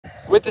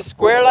with the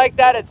square like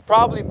that, it's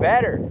probably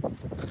better.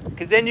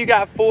 Because then you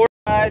got 4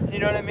 sides, you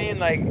know what I mean?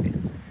 Like,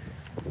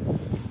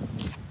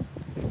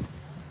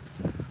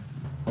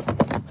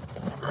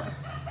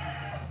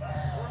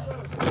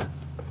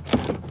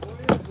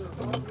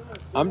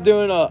 I'm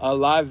doing a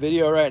live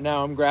video right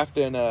now. I'm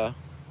grafting they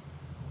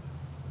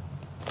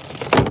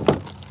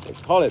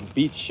call it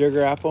beach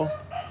sugar apple.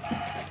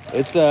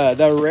 It's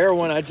the rare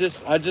one. I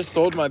just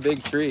sold my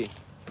big tree.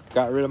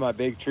 Got rid of my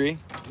big tree.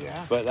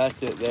 Yeah. But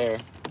that's it there.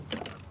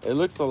 It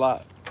looks a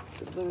lot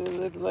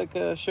like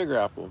a sugar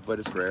apple, but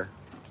it's rare.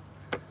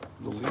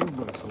 The leaf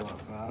looks a lot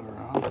fatter,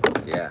 huh?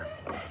 Yeah.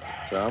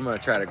 So I'm gonna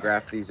try to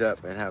graft these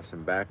up and have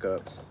some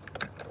backups.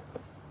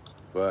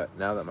 But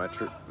now that my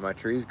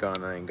tree's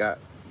gone, I ain't got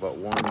but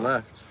one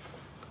left.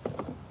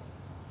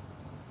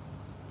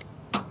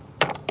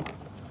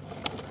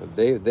 But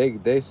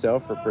they sell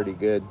for pretty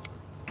good.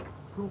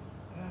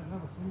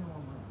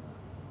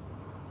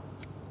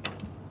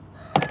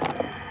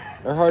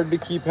 They're hard to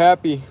keep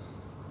happy.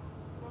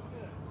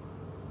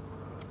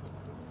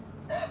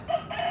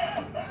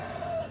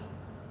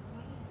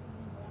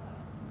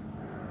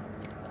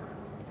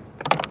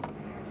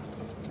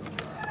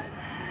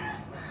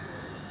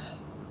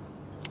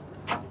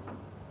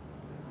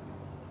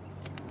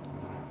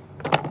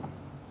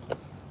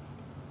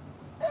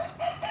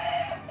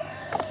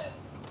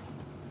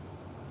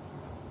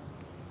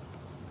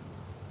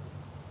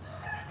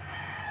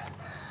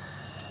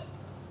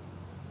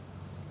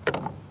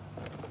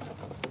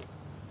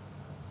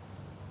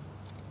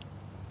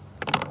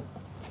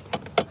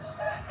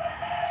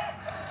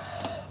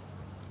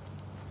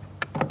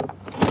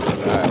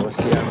 Alright, we'll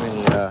see how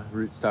many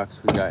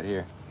rootstocks we got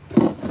here.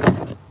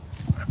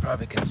 I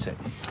probably can set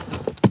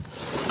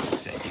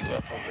you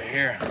up over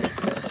here.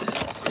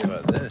 Let's see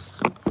about this.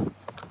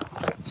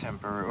 Got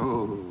temporary.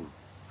 Ooh,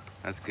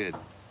 that's good.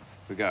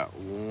 We got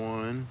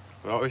one.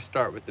 We always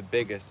start with the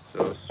biggest,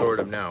 so sort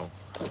them now.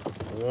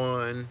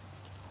 1,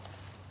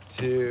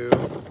 2,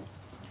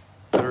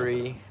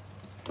 3,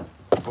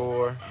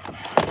 4,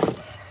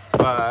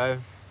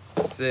 5,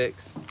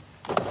 6,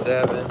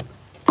 7,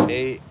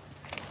 8,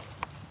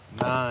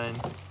 9,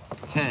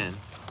 10.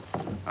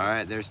 All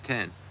right, there's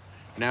 10.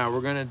 Now we're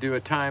gonna do a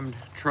timed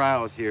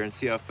trials here and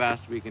see how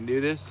fast we can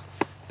do this.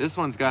 This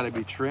one's got to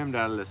be trimmed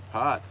out of this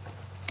pot.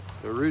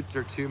 The roots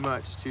are too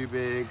much, too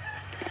big.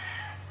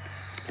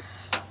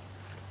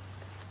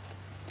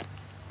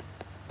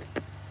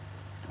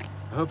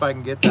 I hope I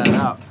can get that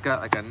out. It's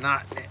got like a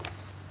knot in it.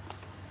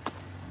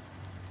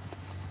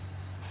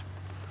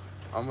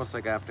 Almost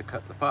like I have to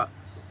cut the pot.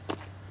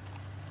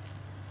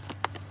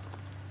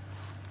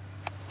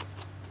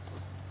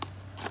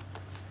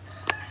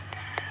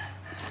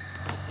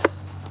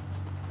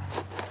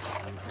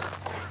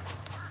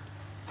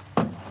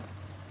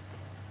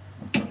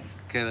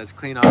 Okay, let's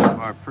clean off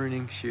our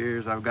pruning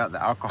shears. I've got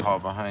the alcohol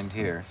behind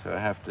here, so I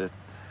have to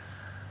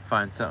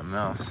find something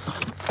else.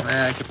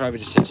 I could probably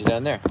just set you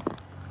down there.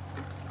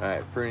 All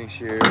right, pruning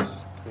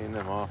shears, clean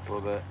them off a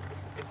little bit.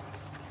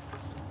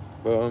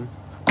 Boom.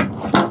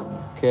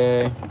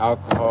 Okay,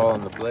 alcohol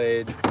on the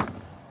blade.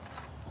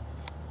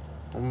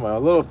 I'm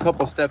a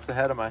couple steps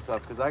ahead of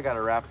myself because I got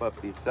to wrap up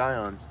these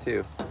scions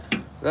too.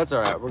 But that's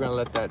all right. We're gonna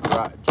let that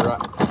dry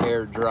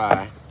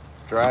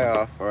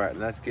off. All right,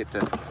 let's get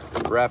to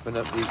wrapping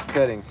up these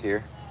cuttings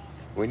here.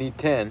 We need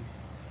 10.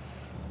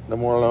 No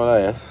more, no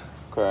less.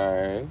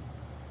 Okay.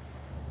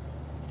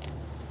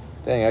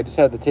 Dang, I just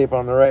had the tape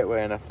on the right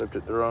way and I flipped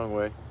it the wrong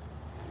way.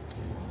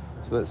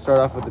 So let's start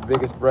off with the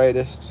biggest,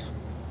 brightest.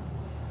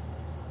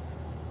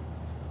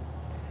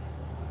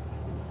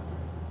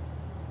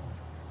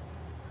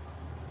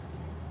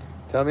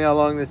 Tell me how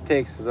long this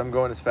takes because I'm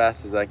going as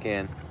fast as I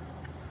can.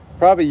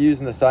 Probably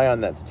using the scion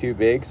that's too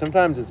big.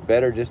 Sometimes it's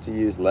better just to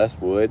use less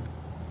wood,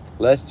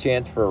 less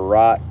chance for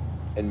rot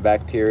and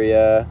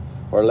bacteria,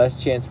 or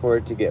less chance for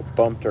it to get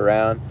bumped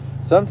around.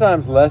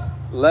 Sometimes less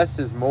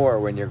is more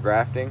when you're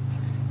grafting.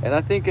 And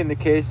I think in the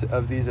case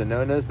of these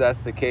Annonas,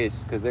 that's the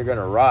case because they're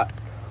gonna rot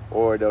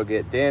or they'll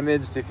get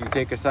damaged if you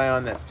take a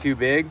scion that's too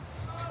big.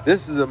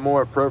 This is a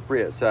more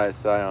appropriate size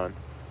scion,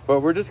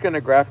 but we're just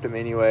gonna graft them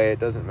anyway. It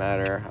doesn't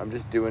matter. I'm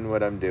just doing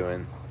what I'm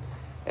doing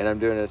and I'm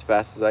doing it as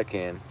fast as I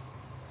can.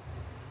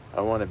 I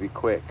wanna be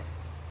quick.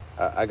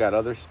 I got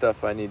other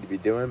stuff I need to be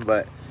doing,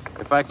 but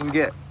if I can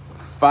get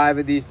 5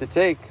 of these to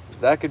take,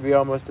 that could be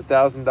almost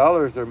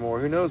 $1,000 or more.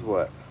 Who knows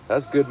what?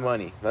 That's good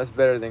money. That's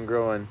better than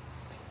growing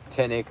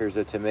 10 acres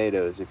of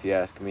tomatoes, if you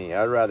ask me.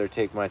 I'd rather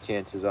take my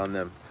chances on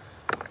them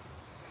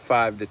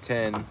 5 to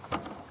 10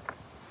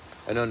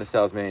 Annona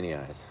salzmannii.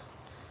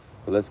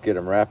 But let's get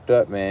them wrapped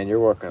up, man. You're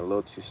working a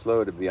little too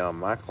slow to be on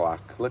my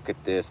clock. Look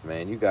at this,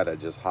 man. You gotta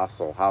just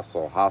hustle,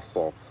 hustle,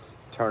 hustle.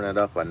 Turn it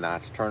up a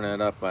notch, turn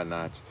it up a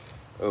notch.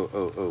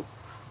 Oh.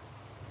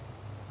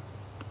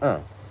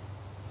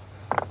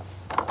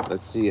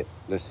 Let's see it.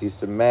 Let's see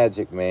some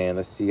magic, man.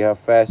 Let's see how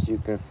fast you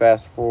can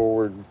fast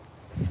forward.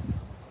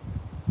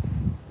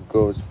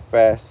 Go as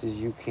fast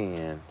as you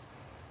can.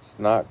 It's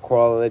not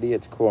quality,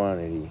 it's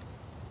quantity.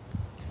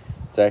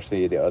 It's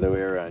actually the other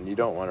way around. You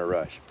don't want to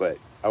rush, but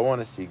I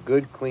want to see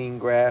good clean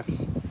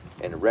grafts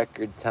in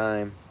record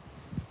time,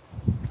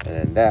 and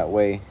then that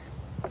way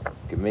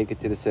you can make it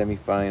to the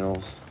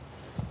semifinals.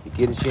 You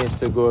get a chance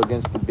to go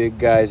against the big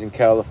guys in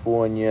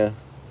California,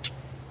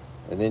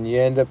 and then you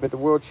end up at the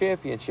World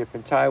Championship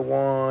in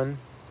Taiwan.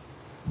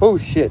 Oh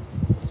shit.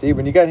 See,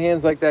 when you got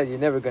hands like that, you're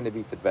never going to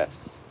beat the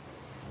best.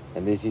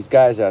 And there's these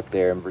guys out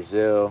there in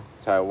Brazil,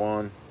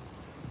 Taiwan,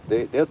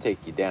 they'll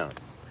take you down.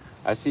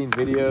 I seen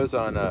videos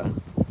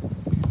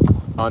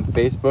on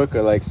Facebook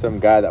of like some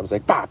guy that was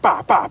like, bah,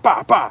 bah, bah,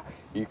 bah, bah.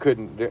 You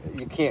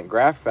can't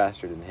graft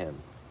faster than him.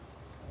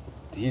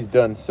 He's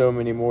done so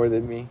many more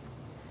than me.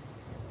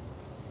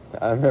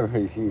 I remember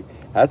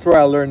that's where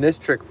I learned this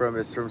trick from,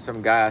 is from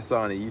some guy I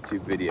saw in a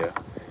YouTube video.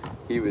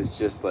 He was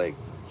just like,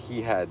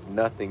 he had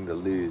nothing to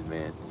lose,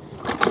 man.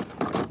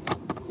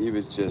 He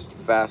was just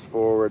fast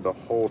forward the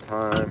whole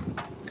time.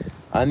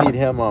 I need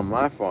him on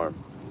my farm.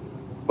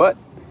 But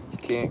you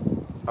can't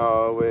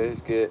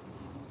always get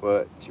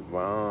what you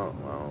want.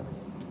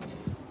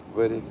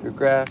 But if you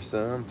graft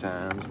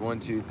sometimes, 1,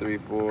 2, 3,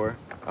 4.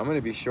 I'm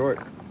gonna be short.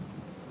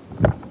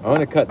 I'm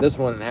gonna cut this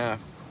one in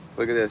half.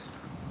 Look at this.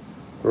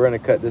 We're gonna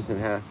cut this in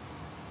half.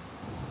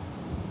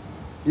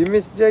 You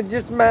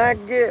just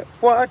might get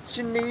what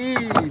you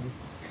need.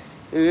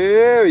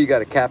 Yeah, you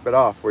gotta cap it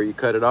off. Where you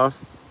cut it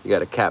off, you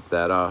gotta cap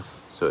that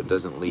off so it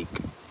doesn't leak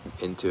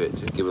into it.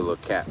 Just give it a little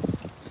cap.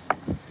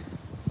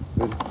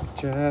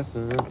 Try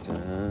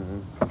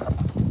sometime.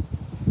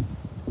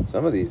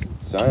 Some of these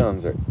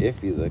scions are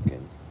iffy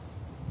looking.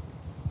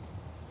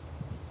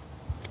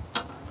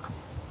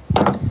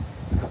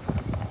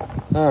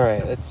 All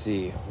right, let's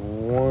see.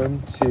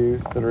 1, 2,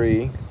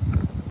 3.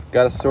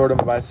 Got to sort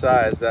them by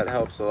size. That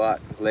helps a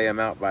lot. Lay them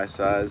out by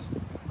size.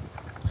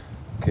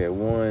 Okay,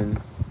 1,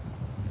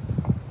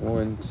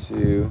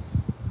 2,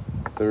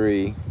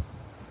 3,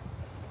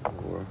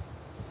 4,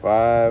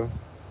 5.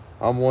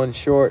 I'm one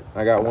short.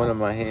 I got one in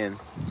my hand.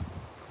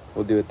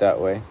 We'll do it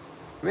that way.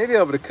 Maybe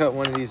able to cut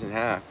one of these in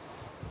half.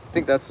 I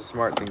think that's the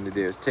smart thing to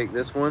do, is take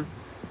this one,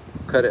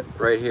 cut it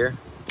right here.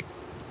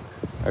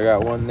 I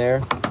got one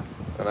there,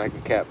 and I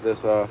can cap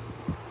this off.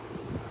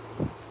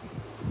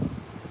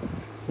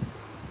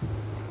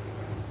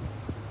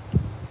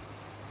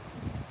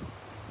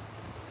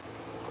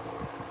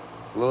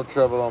 A little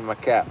trouble on my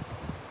cap.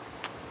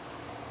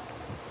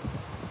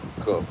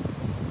 Cool.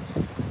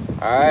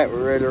 All right,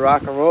 we're ready to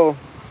rock and roll.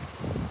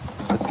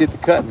 Let's get to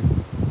cutting.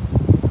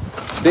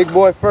 Big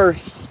boy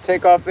first.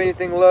 Take off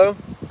anything low.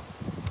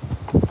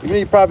 Even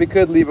you probably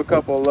could leave a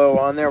couple low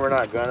on there. We're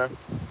not gonna.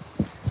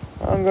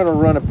 I'm gonna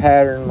run a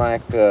pattern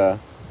like take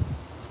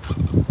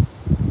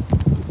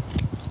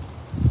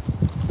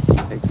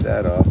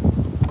that off.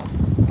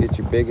 Get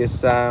your biggest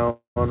scion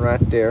right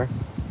there.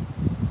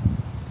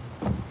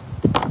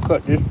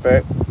 Cut this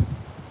back.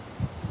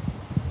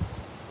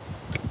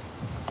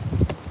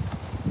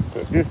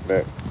 Cut this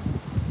back.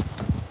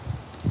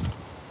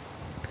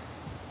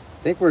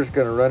 I think we're just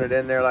gonna run it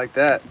in there like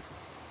that.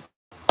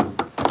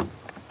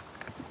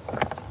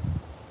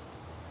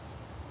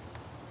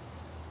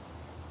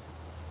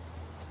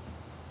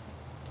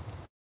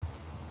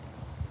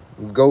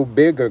 Go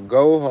big or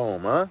go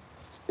home, huh?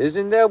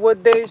 Isn't that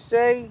what they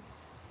say?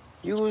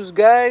 Yous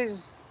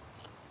guys?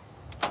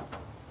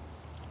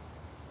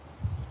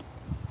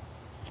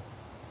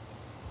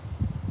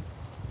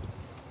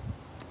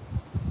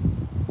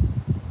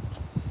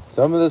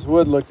 Some of this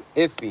wood looks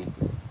iffy,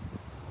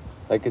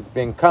 like it's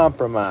been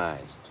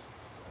compromised.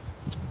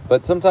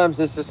 But sometimes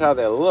this is how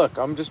they look.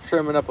 I'm just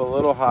trimming up a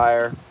little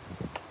higher.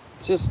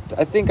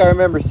 I think I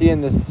remember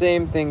seeing the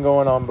same thing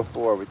going on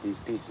before with these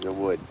pieces of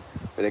wood.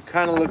 But they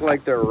kind of look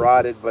like they're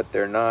rotted, but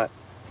they're not.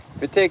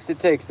 If it takes, it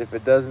takes. If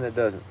it doesn't, it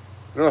doesn't.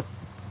 Ugh.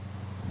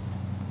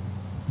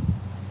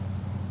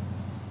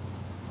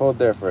 Hold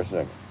there for a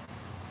second.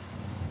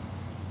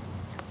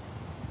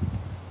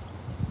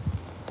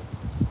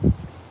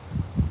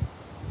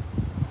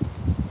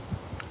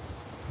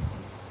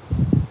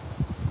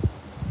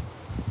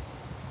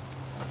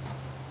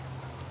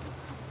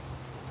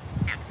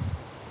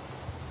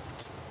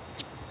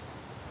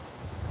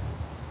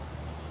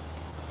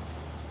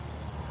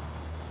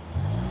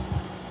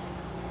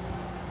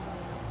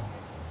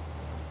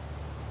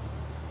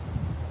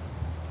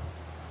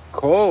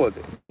 Cold.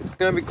 It's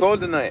gonna be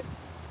cold tonight.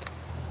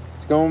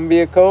 It's gonna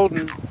be a cold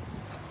one.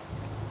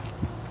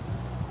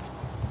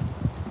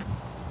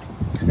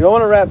 You don't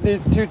want to wrap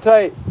these too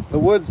tight. The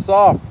wood's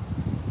soft.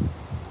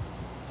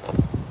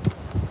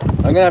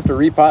 I'm gonna have to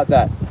repot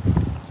that.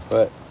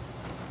 But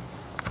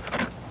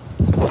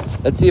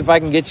let's see if I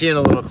can get you in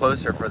a little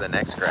closer for the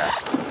next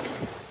graft.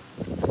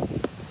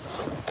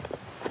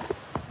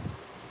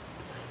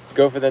 Let's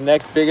go for the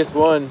next biggest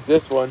one. It's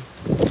this one.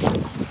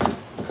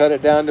 Cut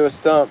it down to a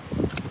stump.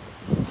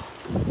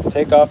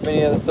 Take off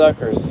any of the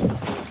suckers.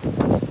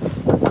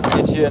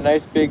 Get you a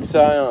nice big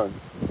scion.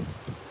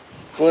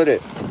 Split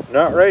it.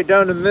 Not right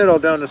down the middle,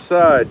 down the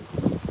side.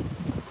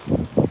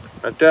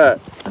 Like that.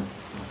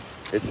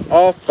 It's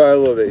off by a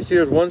little bit. You see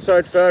there's one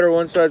side fatter,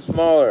 one side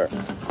smaller.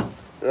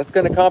 That's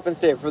going to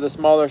compensate for the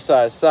smaller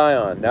size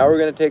scion. Now we're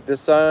going to take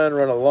this scion,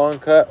 run a long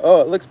cut.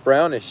 Oh, it looks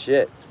brown as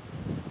shit.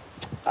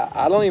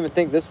 I don't even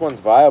think this one's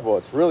viable.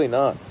 It's really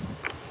not.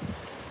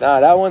 Nah,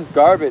 that one's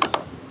garbage.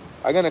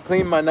 I'm going to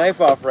clean my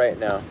knife off right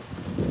now.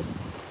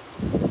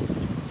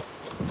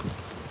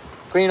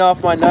 Clean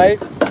off my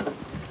knife.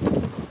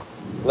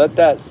 Let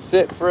that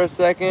sit for a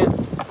second.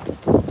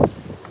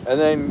 And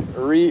then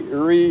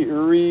readjust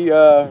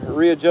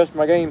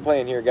my game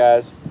plan here,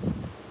 guys.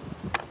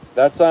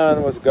 That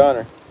scion was a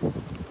gunner.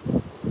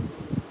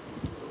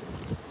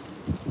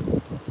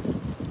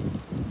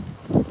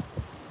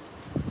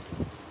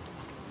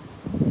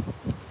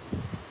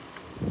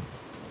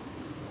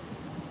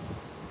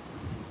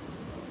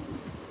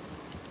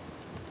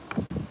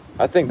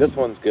 I think this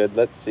one's good.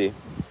 Let's see.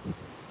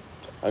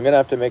 I'm gonna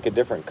have to make a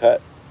different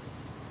cut.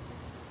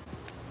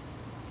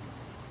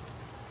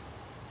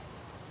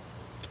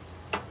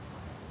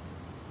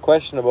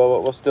 Questionable,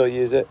 but we'll still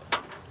use it.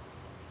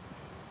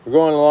 We're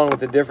going along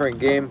with a different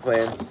game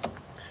plan.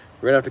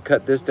 We're gonna have to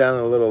cut this down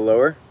a little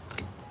lower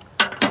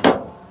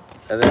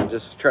and then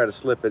just try to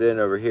slip it in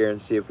over here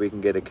and see if we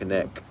can get a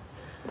connect.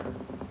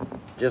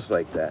 Just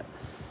like that.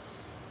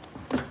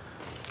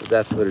 But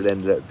that's what it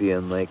ended up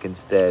being like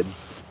instead.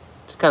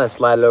 Just kind of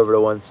slide it over to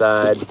one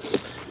side.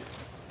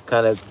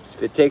 Kind of,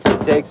 if it takes,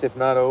 it takes. If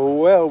not, oh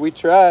well, we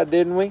tried,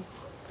 didn't we?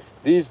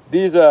 These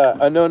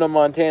Annona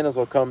Montanas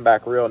will come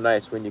back real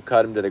nice when you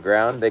cut them to the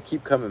ground. They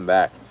keep coming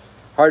back.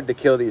 Hard to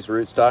kill these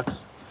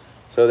rootstocks.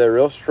 So they're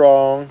real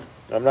strong.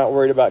 I'm not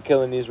worried about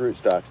killing these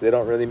rootstocks. They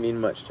don't really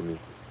mean much to me.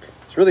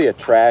 It's really a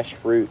trash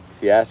fruit,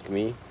 if you ask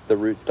me, the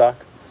rootstock.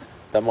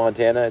 The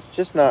Montana, it's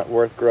just not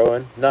worth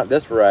growing. Not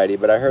this variety,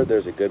 but I heard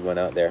there's a good one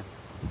out there.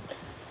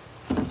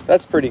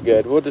 That's pretty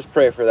good. We'll just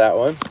pray for that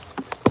one.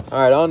 All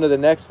right, on to the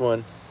next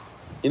one.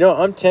 You know,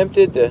 I'm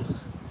tempted to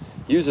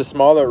use a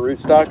smaller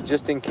rootstock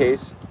just in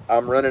case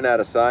I'm running out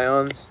of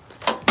scions.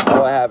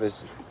 All I have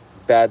is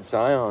bad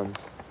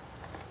scions.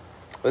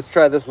 Let's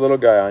try this little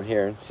guy on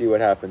here and see what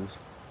happens.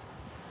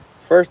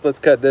 First, let's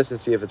cut this and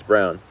see if it's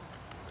brown.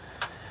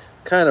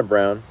 Kind of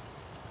brown.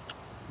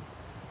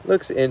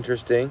 Looks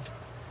interesting.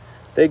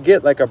 They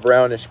get like a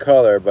brownish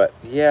color, but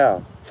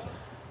yeah.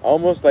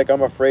 Almost like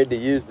I'm afraid to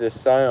use this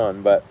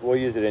scion, but we'll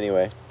use it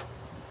anyway.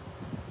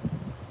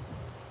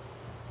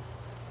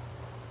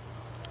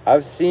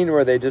 I've seen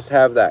where they just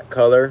have that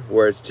color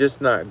where it's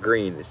just not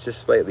green, it's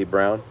just slightly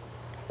brown.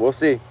 We'll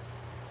see.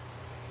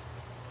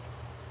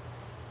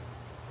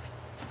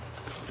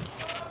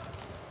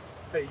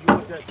 Hey, you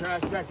want that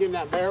trash back in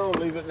that barrel or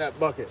leave it in that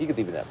bucket? You could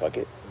leave it in that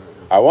bucket.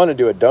 I want to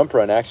do a dump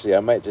run, actually. I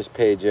might just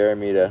pay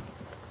Jeremy to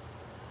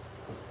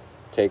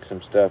take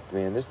some stuff.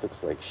 Man, this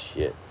looks like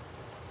shit.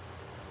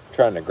 I'm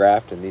trying to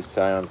graft and these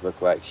scions look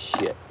like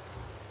shit.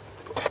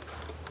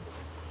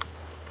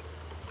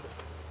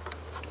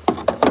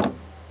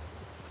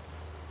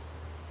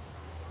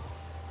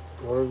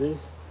 What are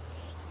these?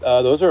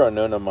 Those are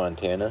Annona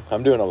Montana.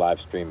 I'm doing a live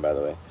stream, by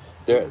the way.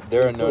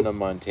 They're Annona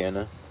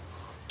Montana.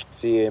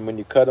 See, and when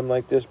you cut them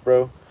like this,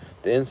 bro,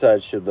 the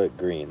inside should look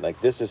green.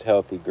 Like this is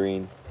healthy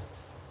green.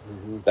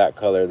 That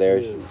color there,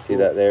 yeah, see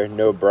that there?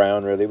 No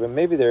brown really, but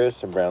maybe there is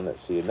some brown.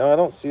 Let's see. No, I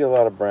don't see a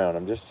lot of brown.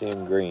 I'm just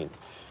seeing green.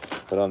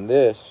 But on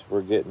this,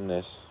 we're getting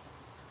this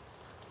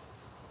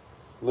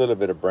little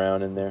bit of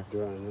brown in there.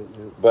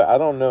 But I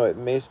don't know. It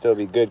may still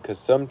be good because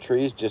some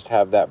trees just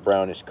have that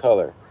brownish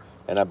color.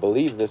 And I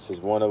believe this is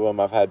one of them.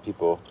 I've had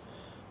people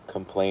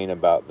complain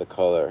about the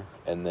color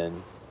and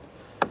then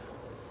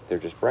they're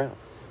just brown.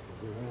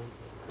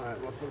 All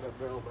right, let's put that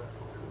barrel back.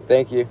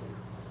 Thank you.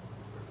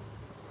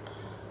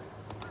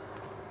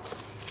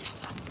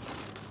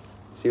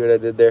 See what I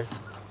did there?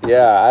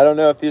 Yeah, I don't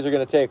know if these are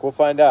going to take. We'll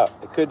find out.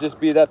 It could just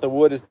be that the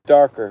wood is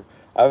darker.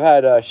 I've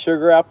had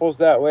sugar apples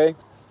that way,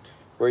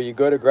 where you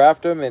go to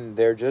graft them and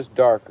they're just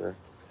darker.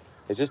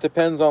 It just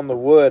depends on the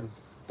wood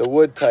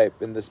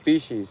type and the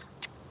species.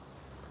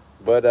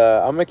 But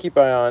I'm going to keep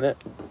an eye on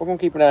it. We're going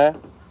to keep an eye.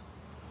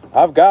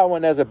 I've got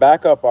one as a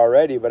backup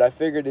already, but I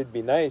figured it'd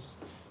be nice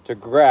to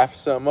graft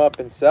some up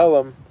and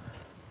sell them.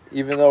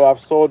 Even though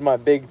I've sold my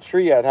big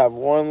tree, I'd have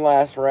one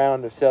last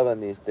round of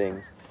selling these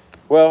things.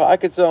 Well, I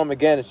could sell them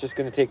again. It's just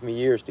going to take me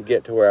years to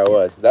get to where I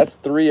was. That's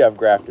 3 I've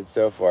grafted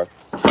so far.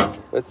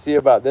 Let's see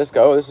about this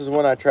guy. Oh, this is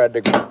one I tried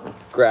to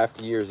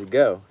graft years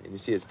ago. And you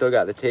see it still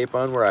got the tape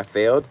on where I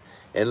failed.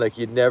 And look,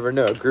 you'd never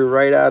know. It grew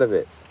right out of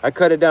it. I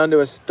cut it down to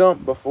a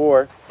stump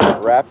before,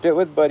 wrapped it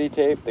with buddy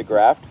tape. The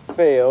graft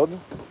failed.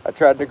 I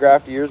tried to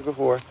graft years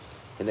before,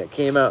 and it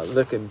came out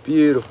looking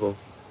beautiful.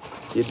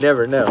 You'd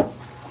never know.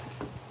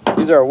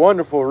 These are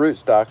wonderful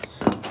rootstocks.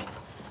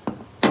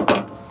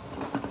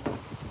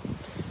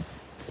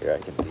 Here, I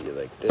can do you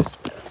like this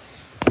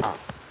now.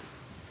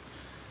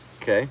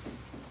 Okay.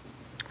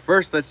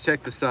 First, let's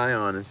check the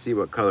scion and see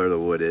what color the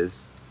wood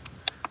is.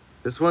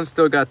 This one's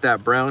still got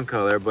that brown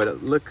color, but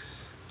it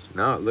looks,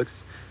 no, it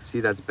looks, see,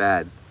 that's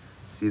bad.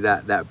 See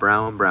that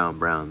brown,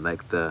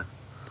 like the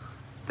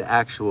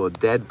actual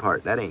dead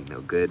part, that ain't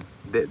no good.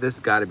 This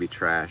gotta be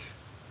trash.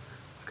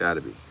 It's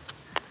gotta be.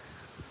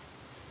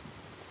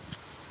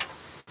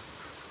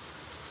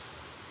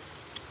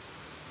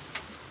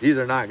 These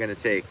are not gonna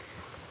take.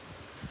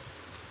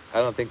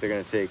 I don't think they're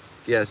gonna take.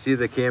 Yeah, see,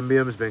 the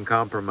cambium's been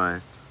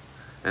compromised.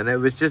 And it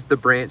was just the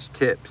branch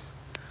tips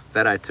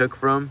that I took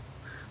from.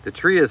 The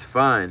tree is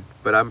fine,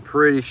 but I'm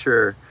pretty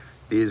sure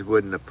these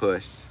wouldn't have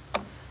pushed.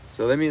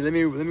 So let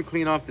me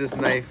clean off this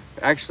knife.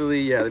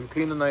 Actually, yeah, let me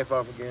clean the knife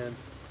off again.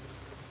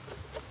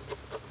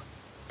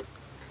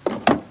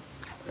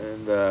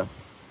 And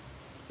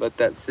let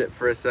that sit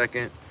for a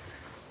second.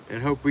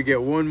 And hope we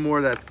get one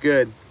more that's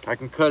good. I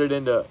can cut it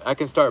into, I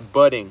can start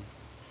budding.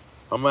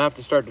 I'm gonna have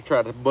to start to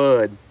try to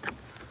bud.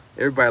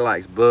 Everybody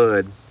likes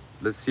bud.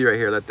 Let's see right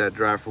here, let that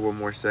dry for one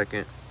more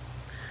second.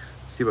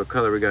 See what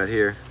color we got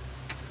here.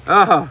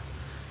 Oh,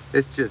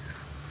 it's just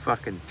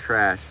fucking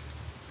trash.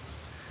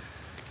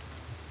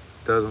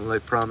 Doesn't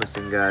look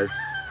promising, guys.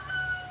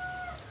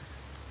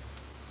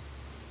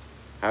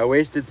 I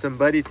wasted some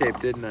buddy tape,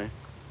 didn't I?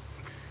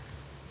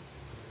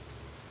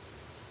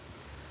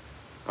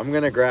 I'm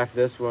gonna graft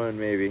this one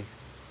maybe.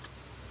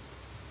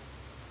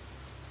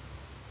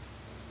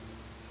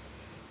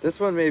 This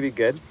one may be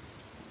good.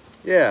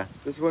 Yeah,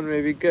 this one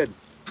may be good.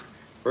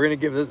 We're gonna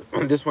give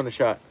this one a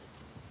shot.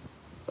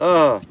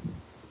 Oh,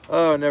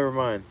 never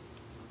mind.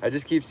 I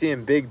just keep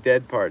seeing big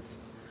dead parts.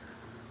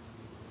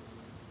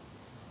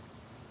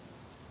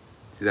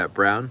 See that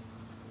brown?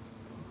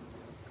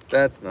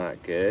 That's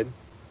not good.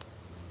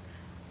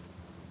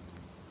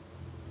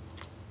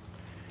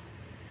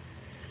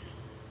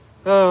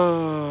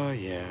 Oh,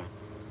 yeah.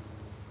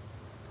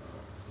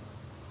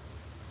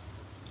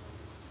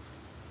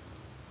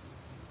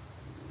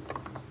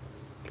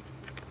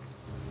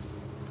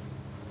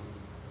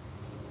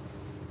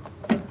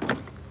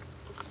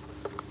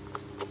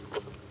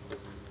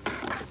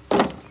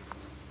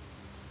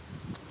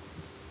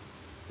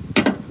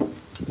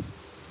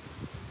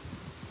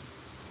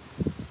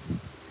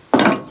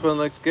 This one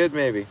looks good,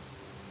 maybe.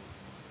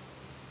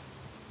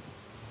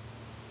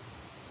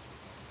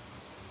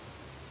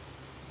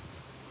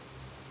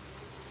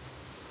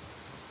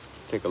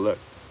 Let's take a look.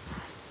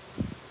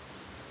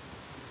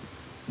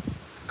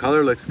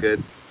 Color looks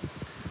good.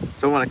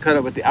 Still want to cut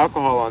it with the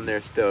alcohol on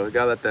there still. We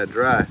gotta let that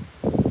dry.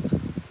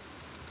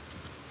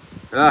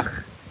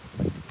 Ugh.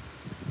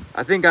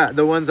 I think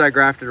the ones I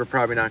grafted are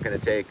probably not gonna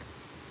take.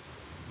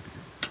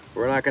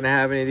 We're not gonna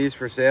have any of these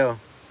for sale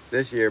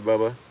this year,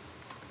 Bubba.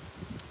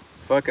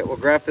 Fuck it, we'll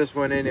graft this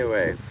one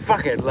anyway.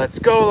 Fuck it, let's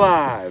go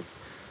live.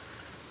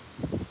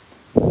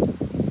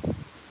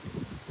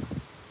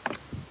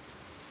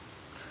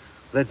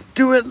 Let's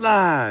do it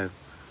live.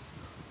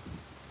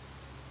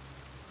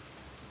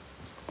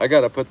 I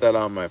gotta put that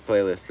on my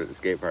playlist for the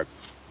skate park.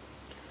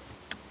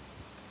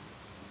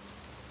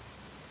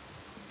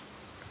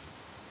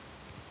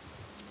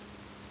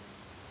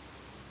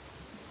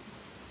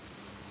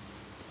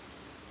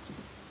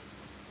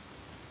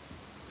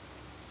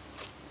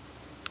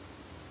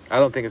 I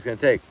don't think it's gonna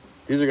take.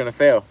 These are gonna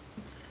fail.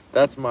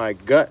 That's my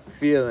gut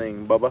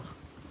feeling, Bubba.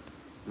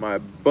 My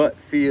butt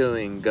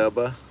feeling,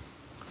 Gubba.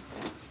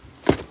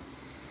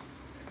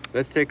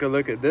 Let's take a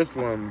look at this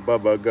one,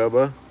 Bubba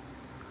Gubba.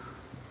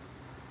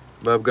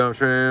 Bub Gum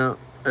Shrimp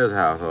is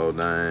household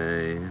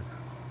name.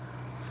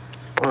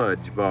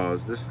 Fudge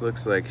balls, this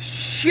looks like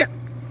shit.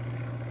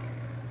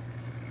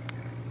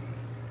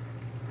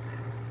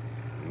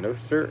 No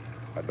sir,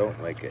 I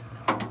don't like it.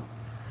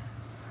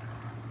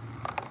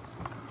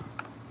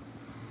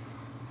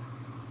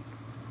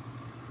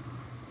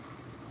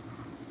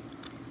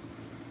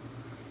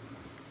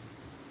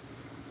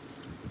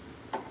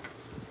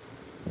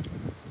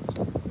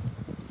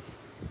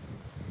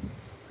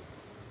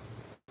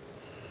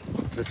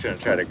 Just gonna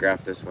try to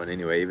graft this one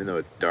anyway, even though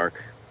it's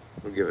dark.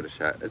 We'll give it a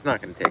shot. It's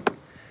not gonna take.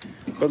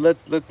 But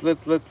let's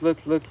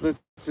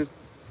just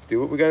do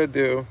what we gotta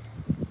do.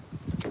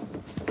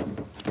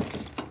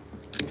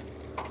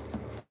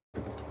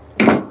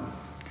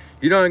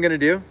 You know what I'm gonna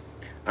do?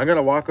 I'm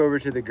gonna walk over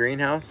to the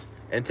greenhouse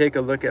and take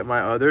a look at my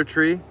other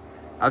tree.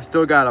 I've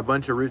still got a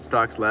bunch of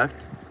rootstocks left,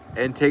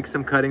 and take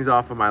some cuttings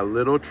off of my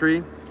little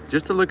tree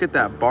just to look at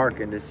that bark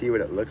and to see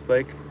what it looks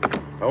like.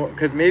 Oh,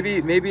 because maybe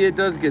it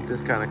does get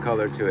this kind of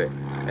color to it,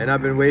 and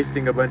I've been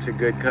wasting a bunch of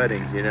good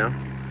cuttings, you know.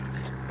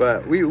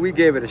 But we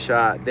gave it a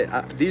shot.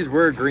 These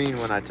were green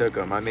when I took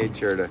them. I made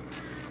sure to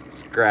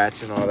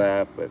scratch and all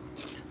that. But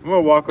I'm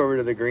gonna walk over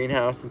to the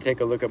greenhouse and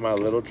take a look at my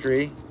little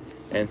tree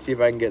and see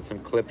if I can get some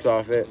clips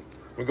off it.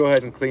 We'll go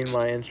ahead and clean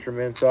my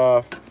instruments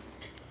off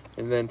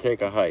and then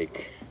take a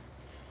hike.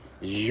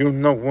 You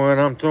know what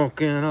I'm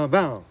talking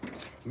about,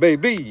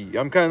 baby.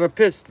 I'm kind of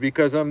pissed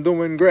because I'm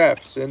doing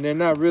grafts and they're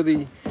not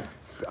really.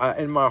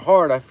 In my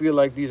heart, I feel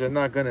like these are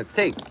not gonna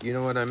take. You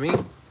know what I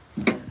mean?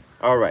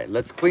 All right,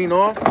 let's clean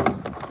off.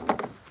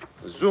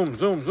 Zoom,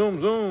 zoom, zoom,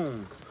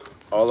 zoom.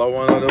 All I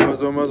wanna do is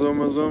zoom,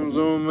 zoom, zoom,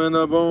 zoom, and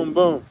a boom,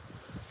 boom.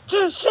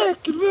 Just shake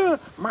it.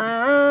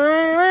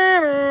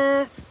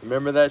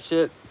 Remember that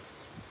shit?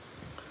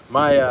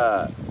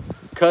 My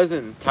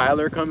cousin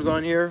Tyler comes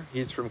on here.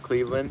 He's from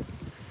Cleveland,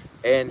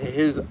 and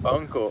his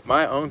uncle,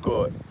 my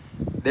uncle,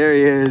 there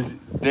he is.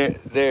 There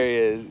he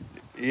is.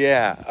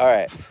 Yeah. All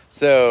right.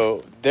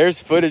 So there's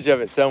footage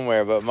of it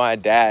somewhere, but my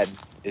dad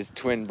is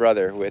twin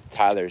brother with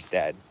Tyler's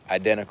dad,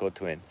 identical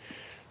twin.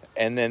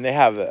 And then they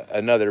have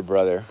another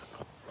brother,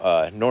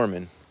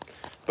 Norman.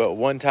 But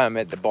one time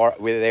at the bar,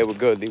 we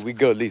go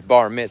to these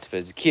bar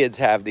mitzvahs. The kids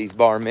have these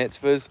bar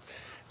mitzvahs,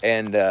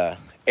 and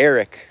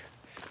Eric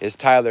is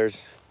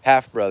Tyler's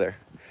half brother,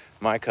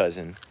 my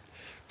cousin,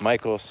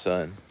 Michael's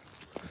son.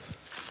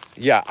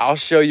 Yeah, I'll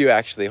show you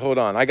actually. Hold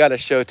on, I gotta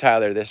show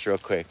Tyler this real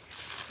quick.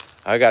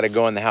 I gotta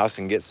go in the house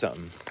and get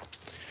something.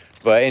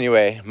 But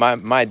anyway,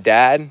 my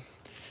dad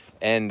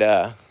and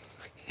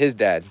his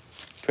dad,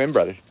 twin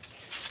brothers,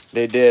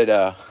 they did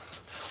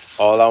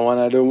all I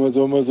wanna do was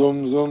zoom,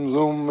 zoom, zoom,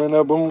 zoom, and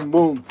a boom,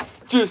 boom.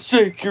 Just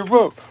shake your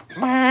rump.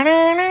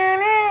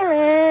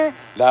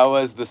 That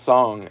was the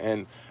song,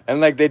 and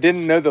like they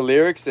didn't know the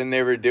lyrics, and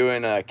they were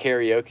doing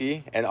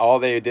karaoke, and all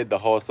they did the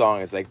whole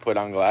song is like put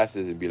on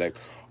glasses and be like,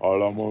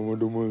 all I wanna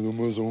do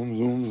was zoom,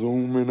 zoom,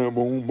 zoom, and a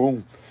boom,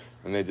 boom,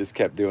 and they just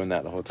kept doing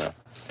that the whole time.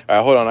 All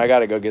right, hold on, I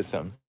gotta go get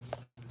some.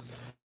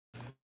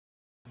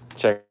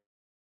 Check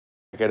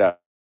it out.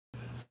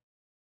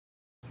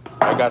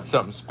 I got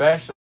something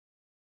special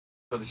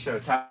to show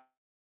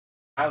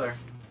Tyler.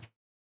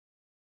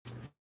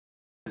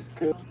 It's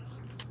cool.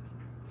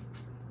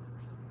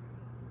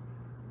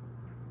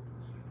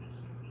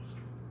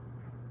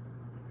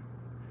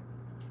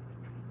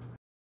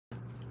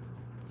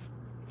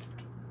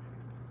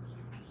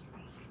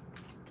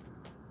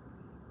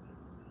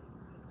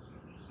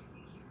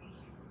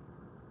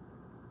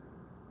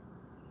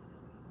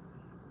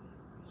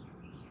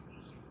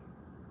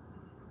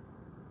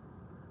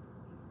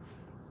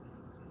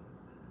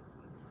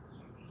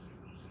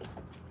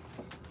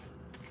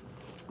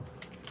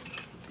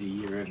 Do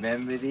you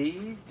remember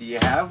these? Do you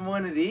have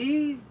one of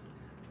these?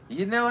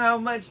 You know how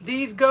much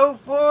these go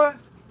for?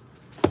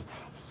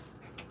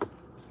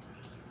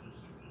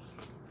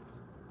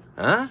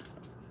 Huh?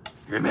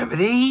 Remember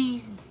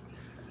these?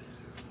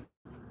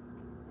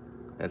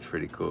 That's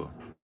pretty cool.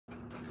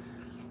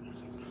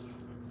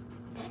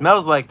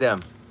 Smells like them.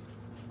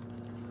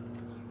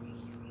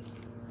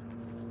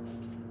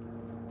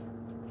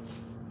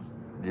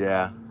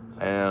 Yeah,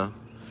 I know.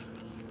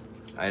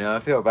 I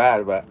feel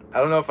bad, but I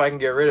don't know if I can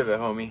get rid of it,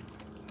 homie.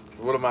 It's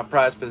one of my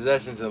prized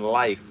possessions in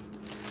life.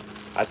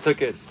 I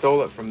took it,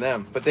 stole it from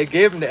them, but they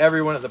gave them to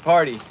everyone at the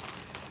party.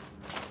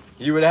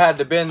 You would have had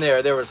to been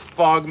there. There was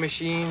fog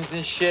machines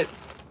and shit.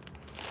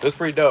 It was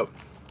pretty dope.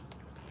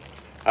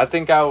 I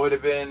think I would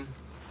have been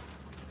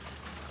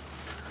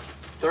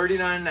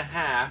 39 and a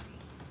half.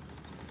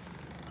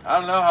 I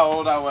don't know how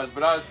old I was,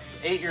 but I was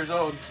 8 years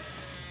old.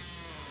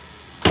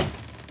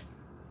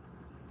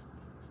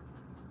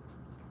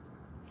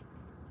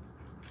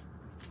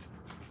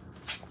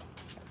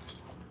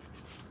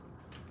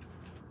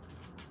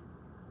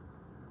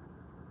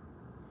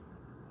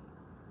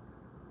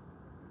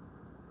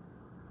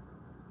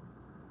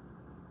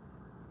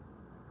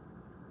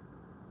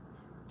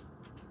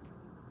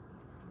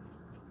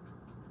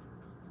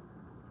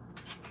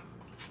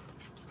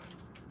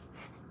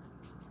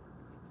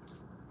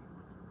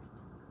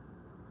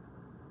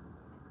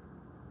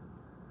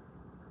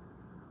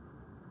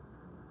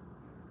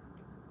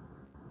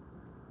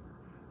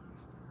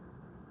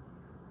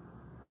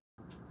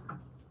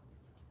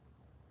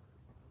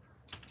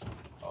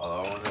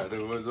 All I wanna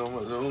do was zoom,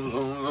 zoom,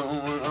 zoom,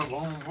 zoom,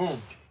 boom,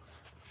 boom.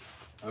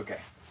 Okay.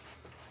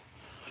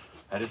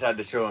 I just had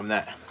to show him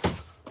that.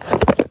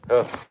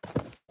 Oh.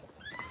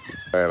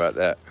 Sorry about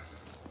that.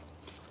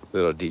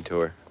 Little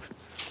detour.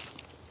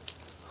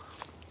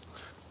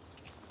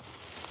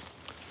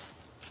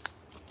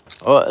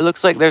 Oh, it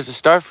looks like there's a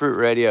starfruit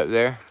ready up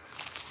there.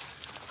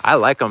 I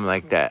like them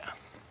like that.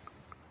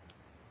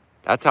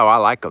 That's how I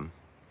like them.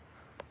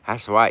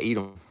 That's why I eat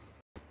them.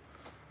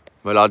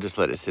 But I'll just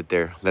let it sit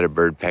there. Let a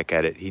bird peck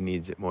at it. He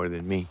needs it more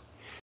than me.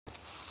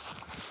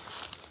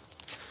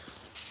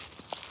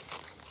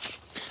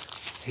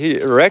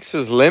 Rex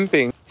was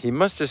limping. He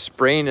must have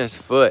sprained his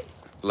foot,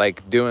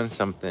 like doing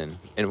something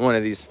in one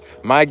of these.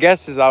 My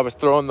guess is I was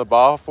throwing the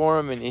ball for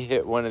him and he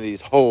hit one of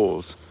these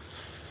holes.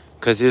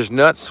 Because his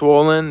nut's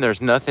swollen,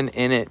 there's nothing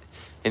in it,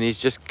 and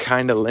he's just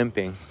kind of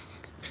limping.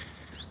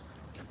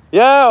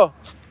 Yo!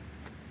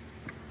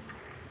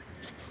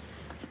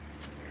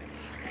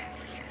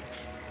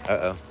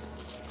 Uh-oh.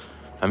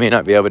 I may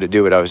not be able to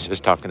do what I was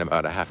just talking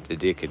about. I have to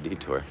take a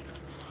detour.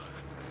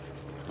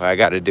 Well, I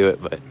got to do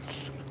it, but...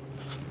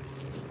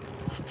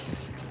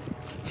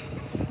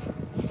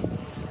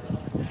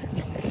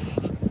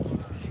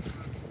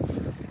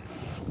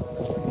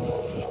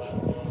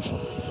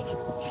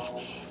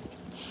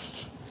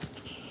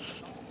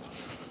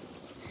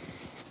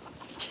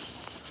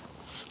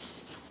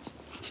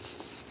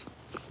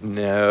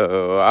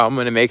 No, I'm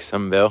going to make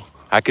some, Bill.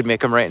 I could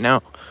make them right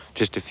now.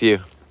 Just a few.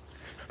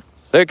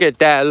 Look at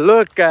that.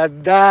 Look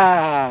at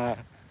that.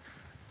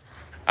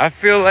 I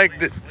feel like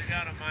we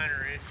got a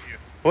minor issue.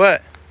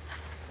 What?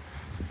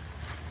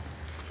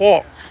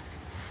 What?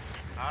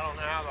 I don't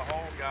know how the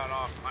hole got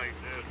off like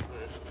this,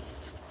 but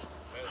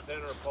that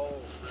center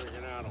pole's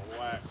freaking out of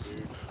whack,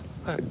 dude.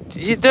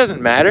 It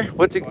doesn't matter.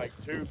 What's it? Like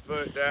 2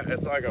 foot that.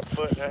 It's like a 1.5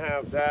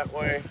 foot that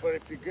way. But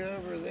if you go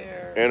over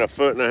there. And a 1.5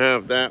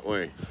 foot that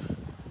way.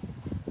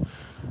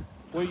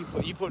 What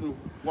do you putting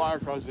wire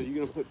across it? You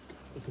gonna put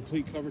a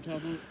complete cover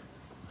top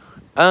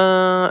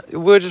on it?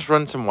 We'll just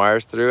run some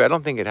wires through. I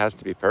don't think it has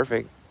to be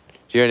perfect.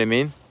 Do you know what I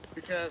mean?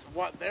 Because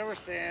what they were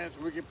saying is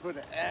we could put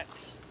an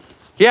X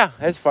Yeah,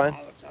 that's fine.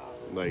 on the top.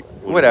 Like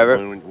Whatever.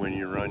 When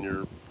you run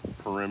your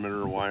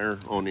perimeter wire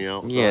on the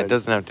outside. Yeah, it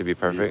doesn't have to be You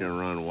perfect. can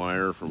run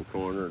wire from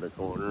corner to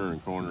corner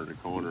and corner to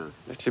corner.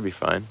 That should be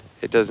fine.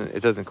 It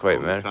doesn't quite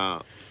on the matter.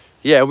 top.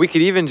 Yeah, we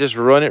could even just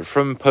run it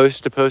from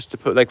post to post to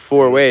post, like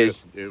 4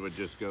 ways. It would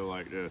just go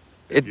like this.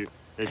 It-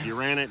 If you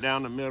ran it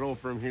down the middle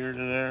from here to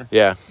there,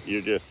 Yeah.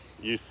 you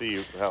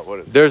see what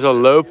it's. There's a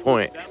low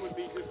point. That would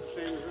be just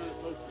the same as running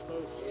post to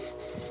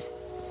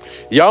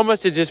post. Y'all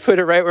must have just put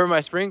it right where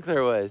my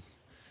sprinkler was,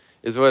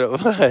 is what it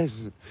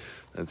was.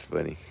 That's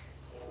funny.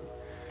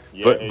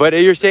 Yeah, But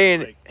you're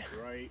saying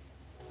right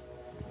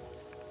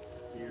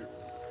here.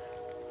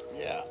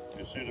 Yeah.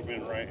 It should have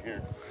been right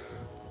here,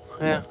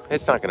 yeah,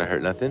 it's not gonna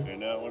hurt nothing.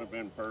 and that would have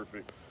been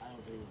perfect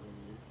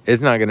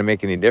It's not gonna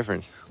make any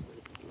difference.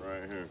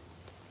 right here.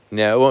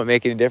 No, it won't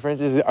make any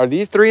difference. Are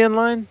these 3 in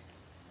line?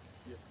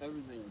 Yeah,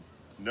 everything.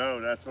 No,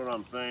 that's what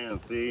I'm saying.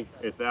 See,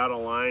 it's out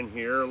of line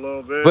here a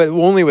little bit. But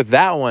only with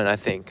that one, I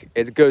think.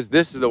 It goes,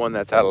 this is the one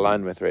that's out of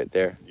line with right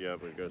there. yeah,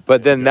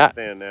 but then that-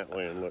 stand that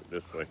way and look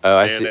this way. Oh,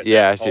 I Stand see. at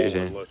Yeah, that I see what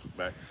you're pole and saying. Look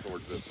back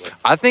towards this way.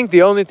 I think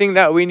the only thing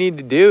that we need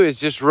to do is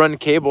just run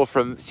cable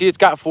from, see, it's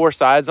got 4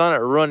 sides on it.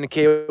 Run the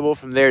cable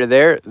from there to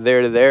there,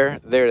 there to there,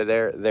 there to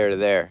there, there to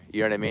there.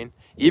 You know what I mean?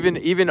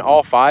 Even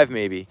all 5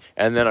 maybe,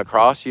 and then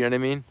across. You know what I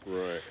mean?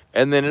 Right.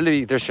 And then it'll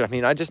be there's. I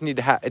mean, I just need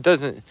to have. It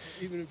doesn't.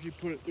 Even if you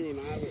put it through an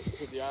eyelet,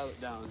 put the eyelet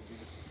down, you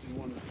just in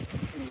one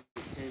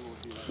cable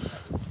would be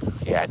like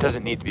that. Yeah, it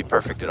doesn't need to be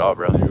perfect at all,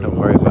 bro. Don't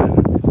worry about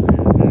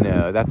it.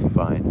 No, that's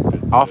fine.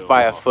 Off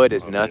by a foot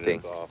is I mean, nothing.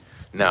 it's off.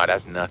 No,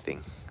 that's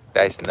nothing.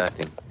 That's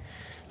nothing.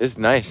 This is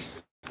nice.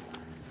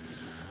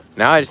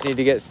 Now I just need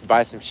to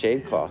buy some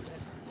shade cloth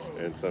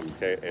And some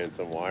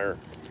wire.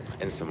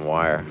 and some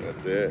wire.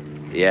 That's it.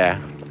 Yeah.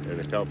 And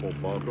a couple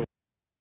buckles.